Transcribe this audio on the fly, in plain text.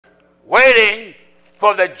waiting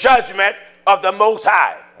for the judgment of the Most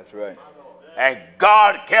High. That's right. And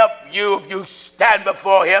God help you if you stand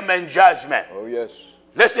before him in judgment. Oh, yes.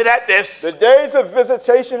 Listen at this. The days of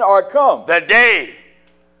visitation are come. The day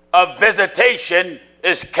of visitation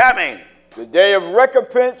is coming. The day of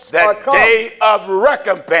recompense are come. The day of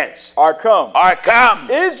recompense are come. Are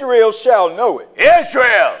come. Israel shall know it.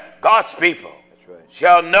 Israel, God's people, that's right,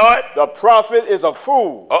 shall know it. The prophet is a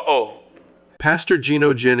fool. Uh-oh. Pastor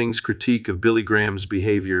Gino Jennings' critique of Billy Graham's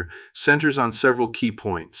behavior centers on several key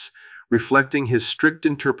points, reflecting his strict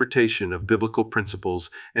interpretation of biblical principles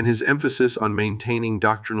and his emphasis on maintaining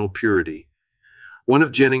doctrinal purity. One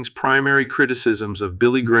of Jennings' primary criticisms of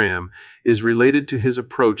Billy Graham is related to his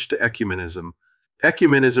approach to ecumenism.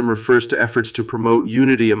 Ecumenism refers to efforts to promote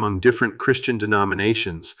unity among different Christian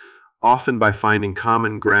denominations, often by finding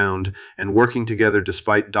common ground and working together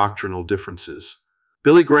despite doctrinal differences.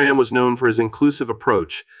 Billy Graham was known for his inclusive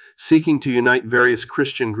approach, seeking to unite various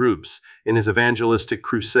Christian groups in his evangelistic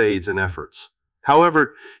crusades and efforts.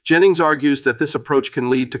 However, Jennings argues that this approach can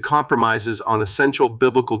lead to compromises on essential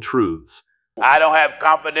biblical truths. I don't have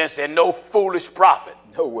confidence in no foolish prophet.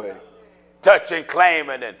 No way. Touching,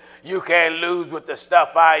 claiming, and you can't lose with the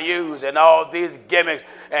stuff I use and all these gimmicks,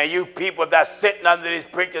 and you people that's sitting under these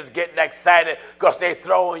preachers getting excited because they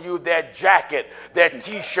throwing you their jacket, their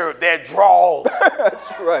t-shirt, their drawers.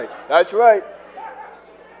 That's right. That's right.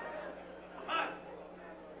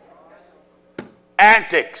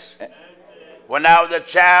 Antics. When I was a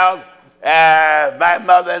child, my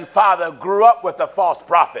mother and father grew up with a false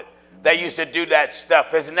prophet. They used to do that stuff.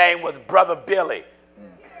 His name was Brother Billy.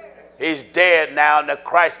 He's dead now in the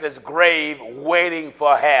Christless grave waiting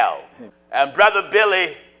for hell. And Brother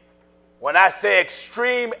Billy, when I say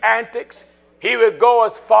extreme antics, he would go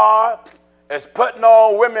as far as putting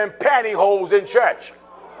on women pantyhose in church.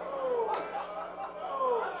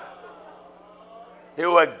 He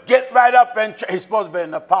would get right up in church. He's supposed to be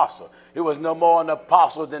an apostle. He was no more an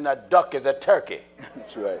apostle than a duck is a turkey.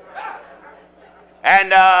 That's right.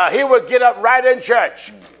 And he would get up right in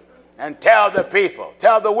church and tell the people,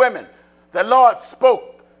 tell the women, the Lord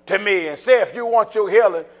spoke to me and said, if you want your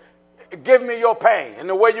healing, give me your pain. And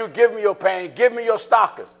the way you give me your pain, give me your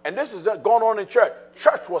stockings. And this is going on in church.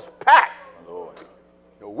 Church was packed. Lord.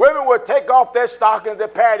 The women would take off their stockings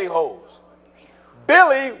and pantyhose.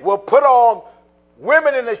 Billy would put on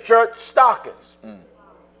women in the church stockings.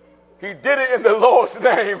 He did it in the Lord's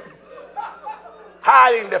name,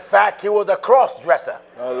 hiding the fact he was a cross-dresser.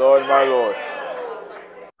 My Lord, my Lord.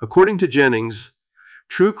 According to Jennings,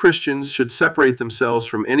 true Christians should separate themselves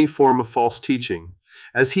from any form of false teaching,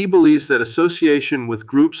 as he believes that association with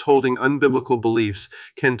groups holding unbiblical beliefs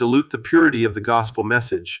can dilute the purity of the gospel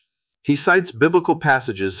message. He cites biblical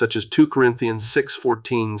passages such as 2 Corinthians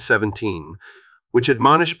 6:14-17, which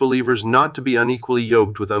admonish believers not to be unequally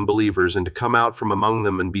yoked with unbelievers and to come out from among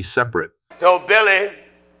them and be separate. So Billy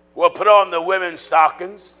will put on the women's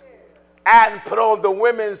stockings and put on the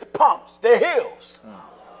women's pumps, their heels,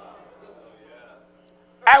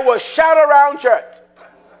 and will shout around church.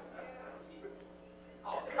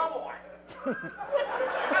 Oh, come on.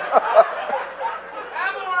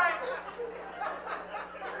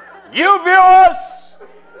 You viewers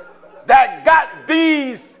that got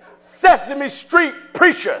these Sesame Street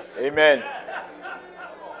preachers. Amen.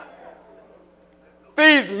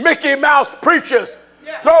 These Mickey Mouse preachers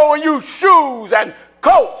throwing you shoes and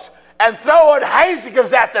coats and throwing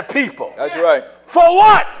handkerchiefs at the people. That's right. For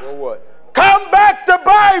what? For what? Come back to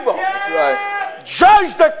Bible. That's right.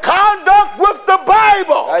 Judge the conduct with the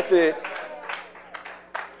Bible. That's it.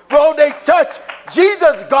 Well, they touch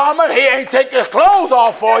Jesus' garment, he ain't take his clothes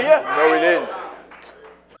off for you. No, he didn't.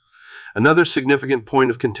 Another significant point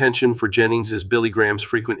of contention for Jennings is Billy Graham's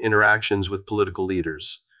frequent interactions with political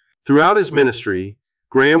leaders. Throughout his ministry,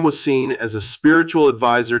 Graham was seen as a spiritual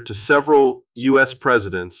advisor to several U.S.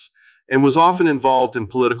 presidents and was often involved in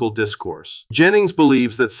political discourse. Jennings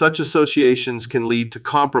believes that such associations can lead to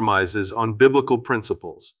compromises on biblical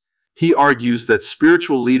principles. He argues that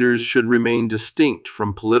spiritual leaders should remain distinct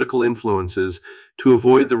from political influences to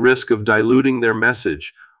avoid the risk of diluting their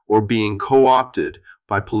message or being co-opted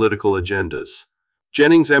by political agendas.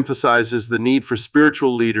 Jennings emphasizes the need for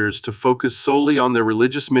spiritual leaders to focus solely on their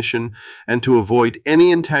religious mission and to avoid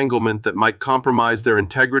any entanglement that might compromise their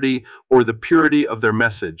integrity or the purity of their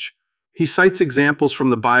message. He cites examples from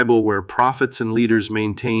the Bible where prophets and leaders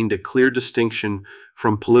maintained a clear distinction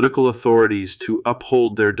from political authorities to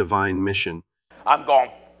uphold their divine mission. I'm going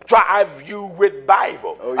to drive you with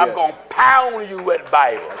Bible. Oh, yes. I'm going to pound you with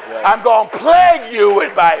Bible. Right. I'm going to plague you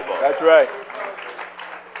with Bible. That's right.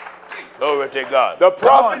 Glory to God. The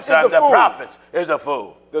prophet is a fool. The prophet is a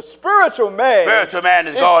fool. The spiritual man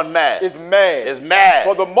is gone mad. Is mad. Is mad.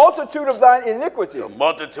 For the multitude of thine iniquity. The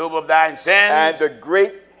multitude of thine sins. And the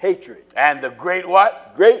great hatred. And the great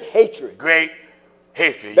what? Great hatred. Great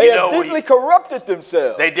hatred. They have deeply corrupted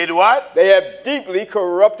themselves. They did what? They have deeply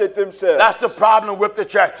corrupted themselves. That's the problem with the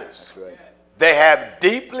churches. That's right. They have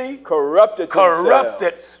deeply corrupted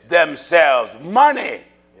themselves. Money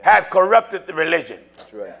have corrupted the religion.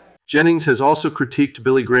 That's right. Jennings has also critiqued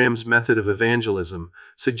Billy Graham's method of evangelism,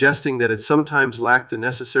 suggesting that it sometimes lacked the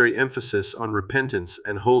necessary emphasis on repentance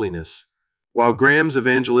and holiness. While Graham's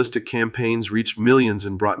evangelistic campaigns reached millions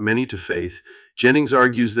and brought many to faith, Jennings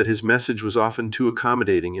argues that his message was often too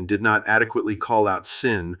accommodating and did not adequately call out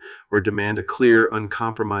sin or demand a clear,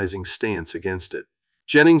 uncompromising stance against it.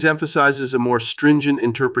 Jennings emphasizes a more stringent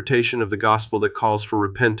interpretation of the gospel that calls for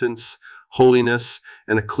repentance, holiness,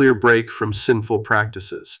 and a clear break from sinful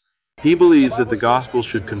practices. He believes that the gospel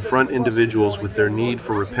should confront individuals with their need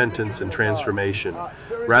for repentance and transformation,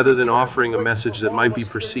 rather than offering a message that might be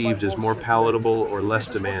perceived as more palatable or less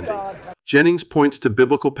demanding. Jennings points to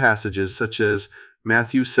biblical passages such as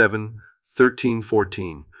Matthew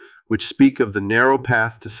 7:13-14, which speak of the narrow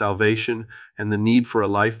path to salvation and the need for a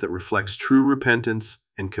life that reflects true repentance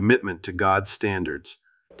and commitment to God's standards.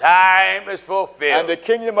 Time is fulfilled. And the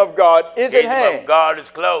kingdom of God is at hand. The kingdom of God is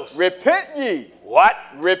close. Repent ye. What?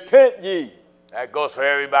 Repent ye. That goes for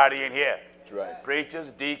everybody in here. That's right. Preachers,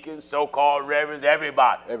 deacons, so-called reverends,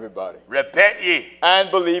 everybody. Everybody. Repent ye. And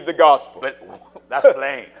believe the gospel. But that's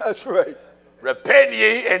plain. That's right. Repent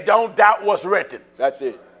ye and don't doubt what's written. That's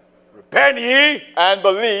it. Repent ye. And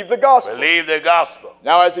believe the gospel. Believe the gospel.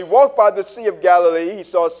 Now as he walked by the Sea of Galilee, he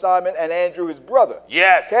saw Simon and Andrew his brother.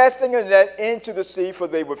 Yes. Casting a net into the sea, for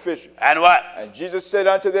they were fishers. And what? And Jesus said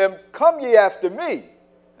unto them, Come ye after me,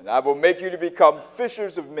 and I will make you to become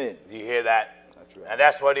fishers of men. Do you hear that? That's right. And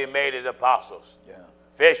that's what he made his apostles. Yeah.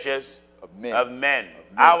 Fishers of men.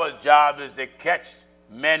 Our job is to catch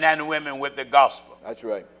men and women with the gospel. That's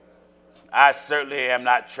right. I certainly am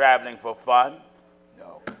not traveling for fun.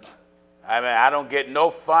 No. I mean, I don't get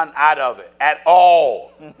no fun out of it at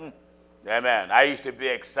all. Amen. I used to be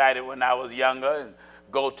excited when I was younger and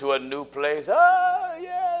go to a new place. Oh,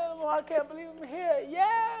 yeah, well, I can't believe I'm here.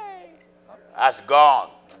 Yay. That's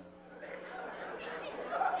gone.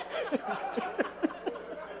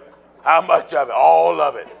 How much of it? All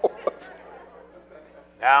of it.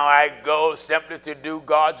 Now I go simply to do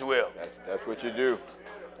God's will. That's what you do.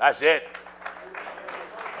 That's it.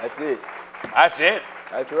 That's it. That's it.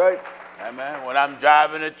 That's right. Amen. When I'm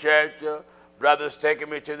driving to church, brothers taking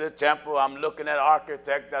me to the temple, I'm looking at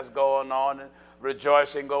architect that's going on and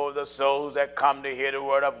rejoicing over the souls that come to hear the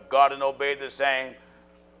word of God and obey the same.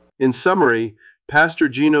 In summary, Pastor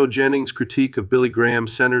Gino Jennings' critique of Billy Graham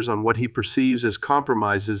centers on what he perceives as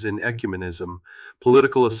compromises in ecumenism,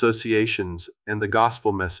 political associations, and the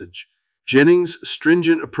gospel message. Jennings'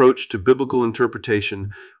 stringent approach to biblical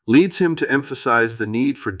interpretation leads him to emphasize the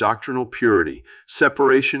need for doctrinal purity,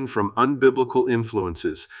 separation from unbiblical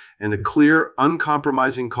influences, and a clear,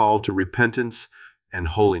 uncompromising call to repentance and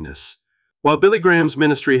holiness. While Billy Graham's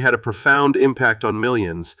ministry had a profound impact on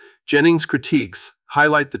millions, Jennings' critiques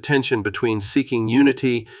highlight the tension between seeking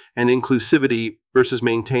unity and inclusivity versus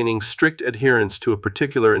maintaining strict adherence to a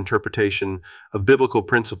particular interpretation of biblical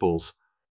principles.